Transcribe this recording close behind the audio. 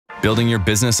Building your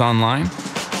business online?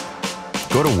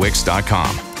 Go to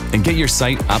Wix.com and get your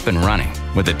site up and running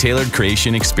with a tailored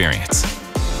creation experience.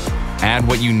 Add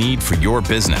what you need for your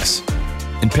business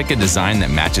and pick a design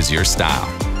that matches your style.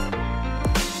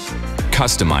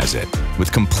 Customize it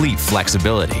with complete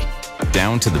flexibility,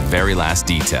 down to the very last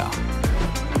detail.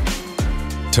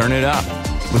 Turn it up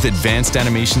with advanced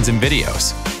animations and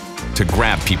videos to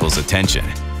grab people's attention.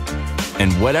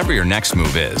 And whatever your next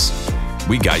move is,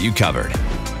 we got you covered.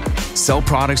 Sell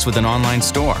products with an online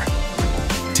store.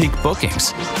 Take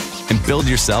bookings and build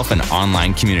yourself an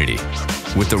online community.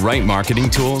 With the right marketing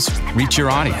tools, reach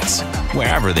your audience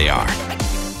wherever they are.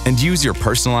 And use your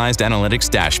personalized analytics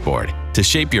dashboard to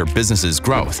shape your business's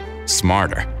growth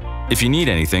smarter. If you need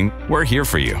anything, we're here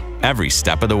for you every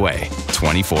step of the way,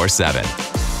 24/7.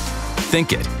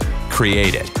 Think it,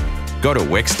 create it. Go to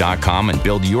Wix.com and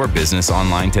build your business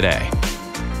online today.